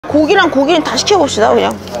고기랑 고기는 다 시켜봅시다.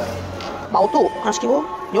 그냥 마오뚜 하나 시키고,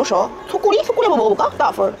 요셔, 소꼬리 한번 먹어볼까?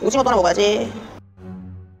 따풀 오징어도 하나 먹어야지.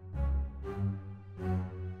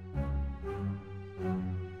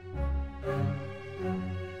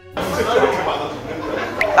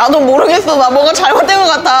 나도 모르겠어. 나 뭐가 잘못된 것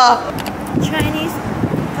같아. Chinese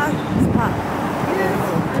스파.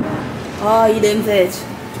 아, 이 냄새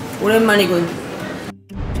오랜만이군.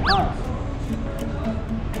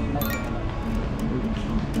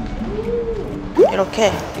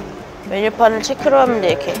 이렇게 메뉴판을 체크를 하면 돼.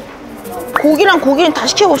 이렇게 고기랑 고기는 다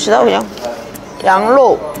시켜봅시다. 그냥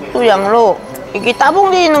양로, 또 양로, 여기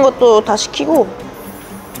따봉되어 있는 것도 다 시키고,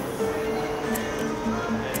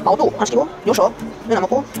 마오뚜 하나 시키고, 요셔 면 안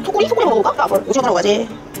먹고, 소꼬리 한번 먹어볼까? 따풀 오징어 하나 먹어야지.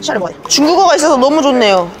 샤를 먹어야 돼. 중국어가 있어서 너무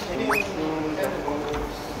좋네요.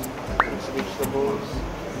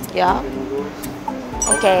 야,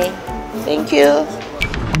 오케이, thank you.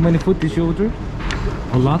 How many food did you order?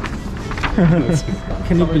 A lot.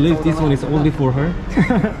 Can you believe this one is only for her?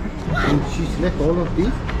 And she select all of these?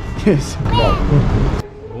 Yes.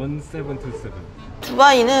 1727.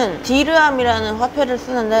 두바이는 디르함이라는 화폐를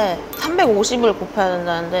쓰는데 350을 곱해야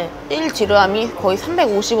된다는데 1 디르함이 거의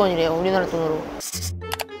 350원이래요. 우리나라 돈으로.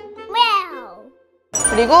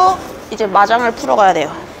 그리고 이제 마장을 풀어가야 돼요.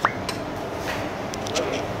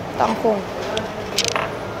 땅콩,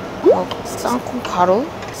 땅콩 가루,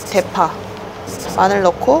 대파, 마늘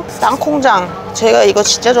넣고, 땅콩장. 제가 이거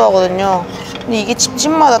진짜 좋아하거든요. 근데 이게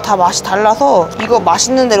집집마다 다 맛이 달라서 이거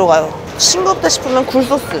맛있는 대로 가요. 싱겁다 싶으면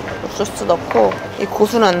굴소스 넣고, 이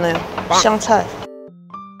고수는 안 넣어요. 취향 차이.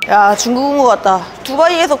 야, 중국 온 것 같다.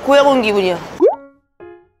 두바이에서 고향 온 기분이야.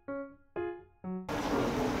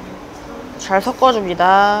 잘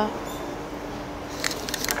섞어줍니다.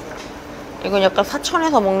 이건 약간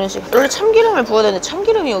사천에서 먹는 식. 원래 참기름을 부어야 되는데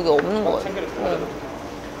참기름이 여기 없는 거 같아요.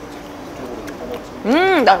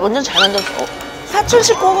 나 완전 잘 만들었어.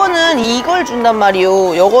 사천식 호거는 이걸 준단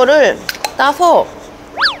말이요. 요거를 따서,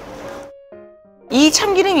 이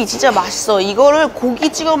참기름이 진짜 맛있어. 이거를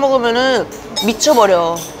고기 찍어 먹으면은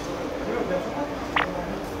미쳐버려.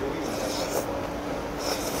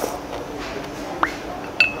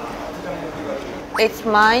 It's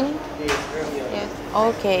mine. Yes.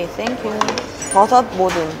 Okay, thank you. 버섯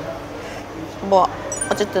뭐든. 뭐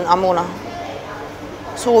어쨌든 아무거나.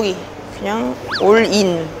 소고기 그냥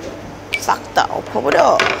올인. 싹 다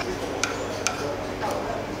엎어버려.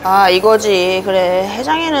 아, 이거지. 그래,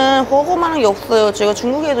 해장에는 허거만한 게 없어요. 제가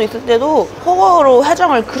중국에도 있을 때도 허거로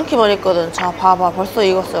해장을 그렇게 많이 했거든. 자, 봐봐, 벌써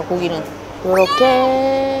익었어요. 고기는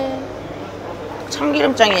요렇게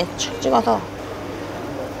참기름장에 착 찍어서.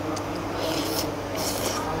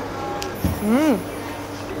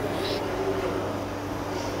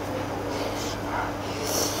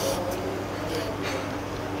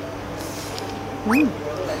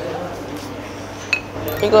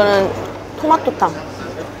 이거는 토마토탕.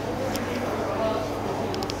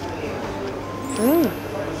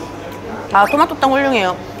 아, 토마토탕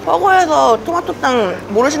훌륭해요. 허거에서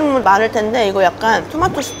토마토탕 모르시는 분 많을 텐데, 이거 약간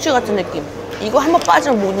토마토 스튜 같은 느낌. 이거 한번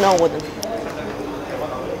빠지면 못 나오거든.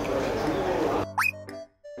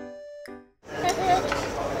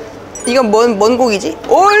 이건 뭔 고기지?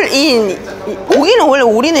 올인. 고기는 원래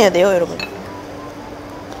올인해야 돼요, 여러분.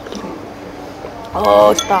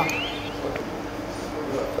 좋다.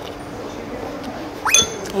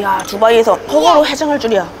 이야, 두바이에서 허거로 해장할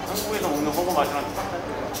줄이야. 한국에서 먹는 허거 맛이랑 똑같아요.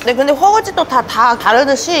 네, 근데 허거집도 다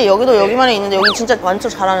다르듯이 여기도 여기만에 있는데, 여기 진짜 완전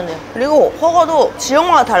잘하는데요. 그리고 허거도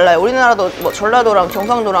지역마다 달라요. 우리나라도 뭐 전라도랑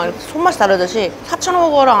경상도랑 이렇게 손맛이 다르듯이 사천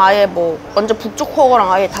허거랑 아예 뭐 완전 북쪽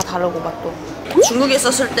허거랑 아예 다 다르고 맛도. 중국에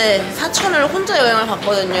있었을 때 사천을 혼자 여행을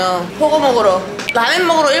갔거든요. 허거 먹으러. 라면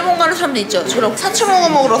먹으러 일본 가는 사람도 있죠. 저는 사천 허거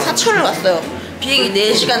먹으러 사천을 갔어요.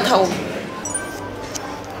 비행기 4시간 타고.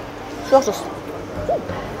 수박 소스.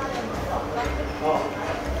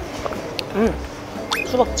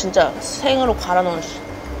 수박 진짜 생으로 갈아 넣은 시.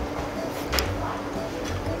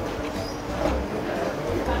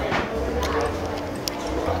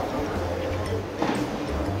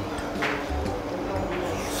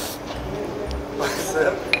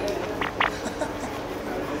 맛있어요?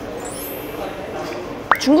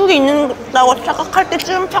 중국에 있는다고 착각할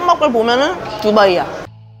때쯤 창밖을 보면은 두바이야.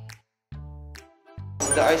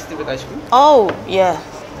 The iced tea with ice cream? 어우, 예.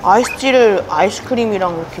 아이스티를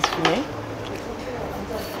아이스크림이랑 이렇게 주네?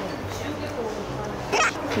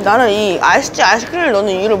 나는 이 아이스티 아이스크림을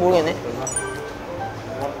넣는 이유를 모르겠네.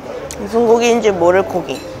 무슨 고기인지 모를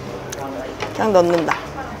고기. 그냥 넣는다.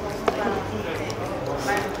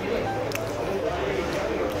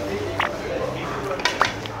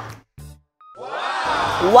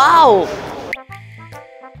 와우!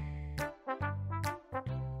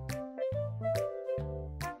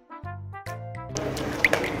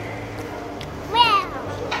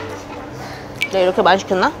 내가 이렇게 많이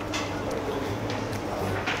시켰나?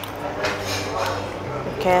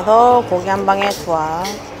 이렇게 해서 고기 한 방에 투하.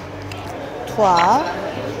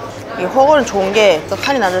 이 허거는 좋은 게 또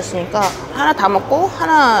칸이 낮았으니까 하나 다 먹고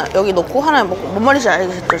하나 여기 놓고 하나 먹고. 뭔 말인지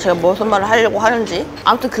알겠죠? 제가 무슨 말을 하려고 하는지.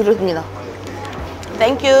 아무튼 그렇습니다.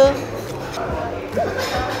 땡큐.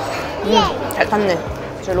 잘 탔네.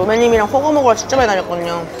 제가 로맨님이랑 허거 먹으러 진짜 많이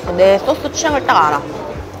다녔거든요. 내 소스 취향을 딱 알아.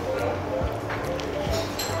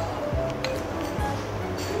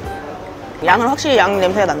 양은 확실히 양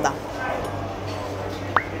냄새가 난다.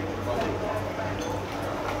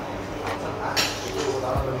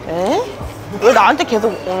 에? 왜 나한테 계속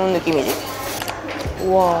오는 느낌이지?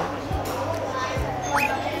 우와.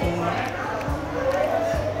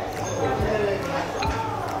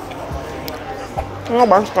 뭔가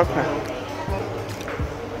맛있을 것 같아.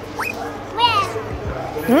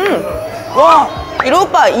 와! 이러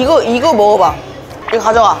오빠 이거 먹어봐. 이거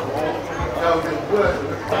가져가.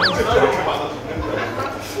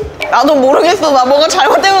 나도 모르겠어. 나 뭔가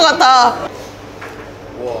잘못된 것 같아.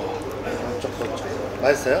 우와, 쩍쩍쩍.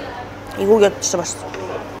 맛있어요? 이 고기가 진짜 맛있어.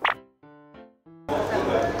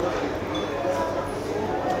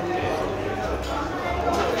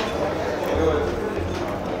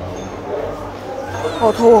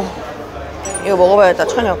 더워. 이거 먹어봐야겠다.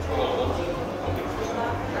 천엽.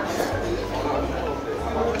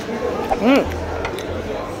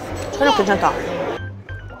 천엽 괜찮다.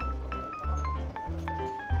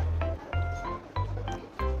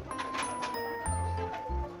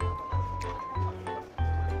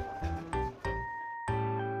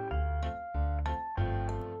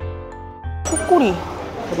 속꼬리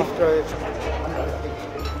대박.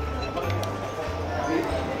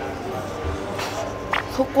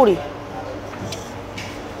 속꼬리.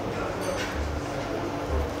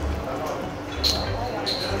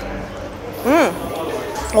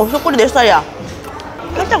 속꼬리 내 스타일이야.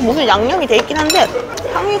 살짝 무슨 양념이 돼 있긴 한데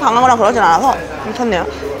향이 강하거나 그러진 않아서 괜찮네요.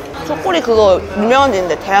 속꼬리 그거 유명한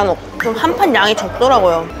데인데 대한옥 좀 한 판 양이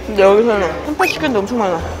적더라고요. 근데 여기서는 한 판 시켰는데 엄청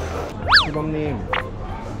많이 나. 주방님,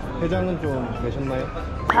 해장은 좀 되셨나요?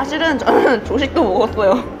 사실은 저는 조식도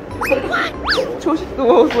먹었어요. 조식도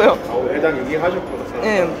먹었어요. 해장 얘기하셨구나.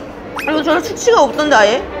 네. 그리고 저는 숙취가 없던데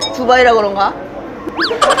아예? 두바이라 그런가?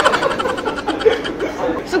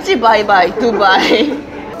 숙취 바이바이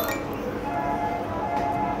두바이.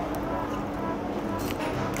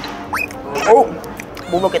 오!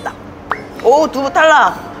 못 먹겠다. 오, 두부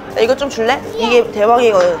탈락. 나 이거 좀 줄래? 이게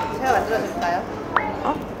대박이거든. 제가 만들어드릴까요?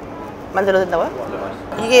 어? 만들어준다고요?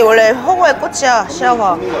 이게 원래 허거의 꽃이야,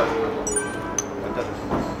 시아화. 이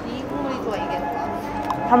국물이 좋아 이게.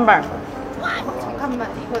 한발.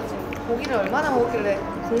 잠깐만 이거 지금 고기를 얼마나 먹길래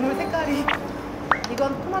국물 색깔이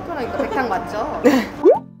이건 토마토랑 이거 백탕 맞죠? 네.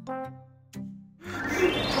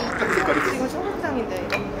 이거 초록장인데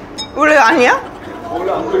이거? 원래 아니야?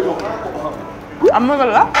 안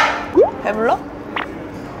먹을라? 배불러?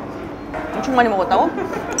 엄청 많이 먹었다고?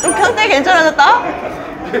 좀 편때 괜찮아졌다?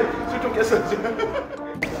 술 좀 깼어요, 지금.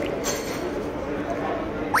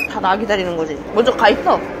 다 나 기다리는 거지. 먼저 가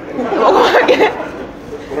있어. 먹어볼게.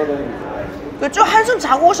 좀 한숨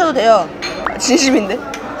자고 오셔도 돼요. 진심인데?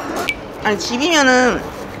 아니 집이면은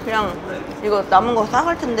그냥 이거 남은 거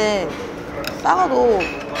싸갈 텐데 싸가도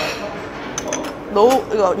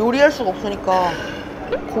이거 요리할 수가 없으니까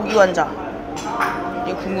고기 완자.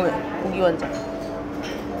 이거 궁금해. 고기 완자.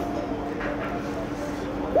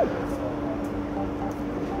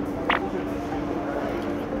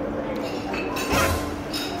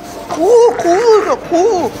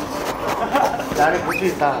 고우. 나는 고수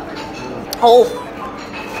있다. 어우.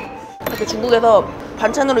 이렇게 중국에서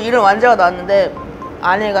반찬으로 이런 완자가 나왔는데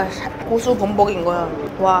안에가 고수 범벅인 거야.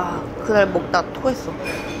 와, 그날 먹다 토했어.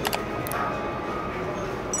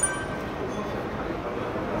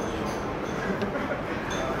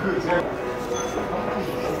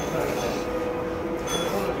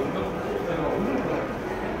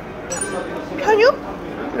 편육?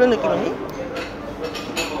 이런 느낌이니?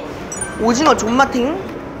 오징어 존맛탱?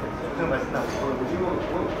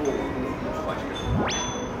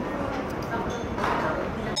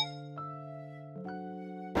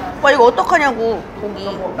 와 이거 어떡하냐고 고기.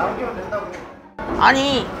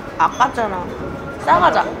 아니 아깝잖아.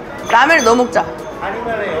 싸가자. 라면을 넣어 먹자.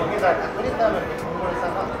 아니면 여기다 끓인 다음에 국물을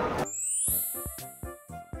싸가.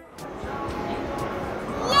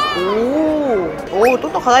 오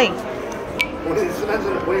똑똑하다잉. 본인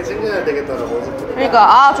술안주를 본인 챙겨야 되겠더라고. 그러니까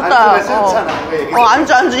아 좋다. 안주가 싫잖아.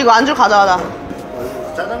 안주 이거 안주 가져가다.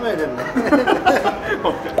 짜장면이 됐네.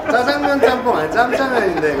 짜장면 짬뽕 아니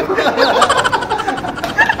짬짜면인데.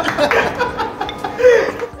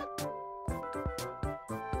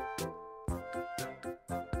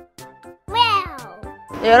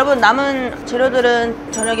 여러분 남은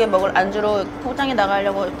재료들은 저녁에 먹을 안주로 포장해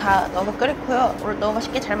나가려고 다 넣어서 끓였고요. 오늘 너무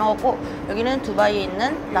맛있게 잘 먹었고 여기는 두바이에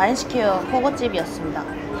있는 라인스퀘어 허거집이었습니다.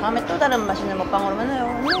 다음에 또 다른 맛있는 먹방으로 만나요.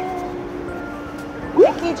 안녕.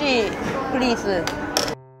 패키지 플리즈.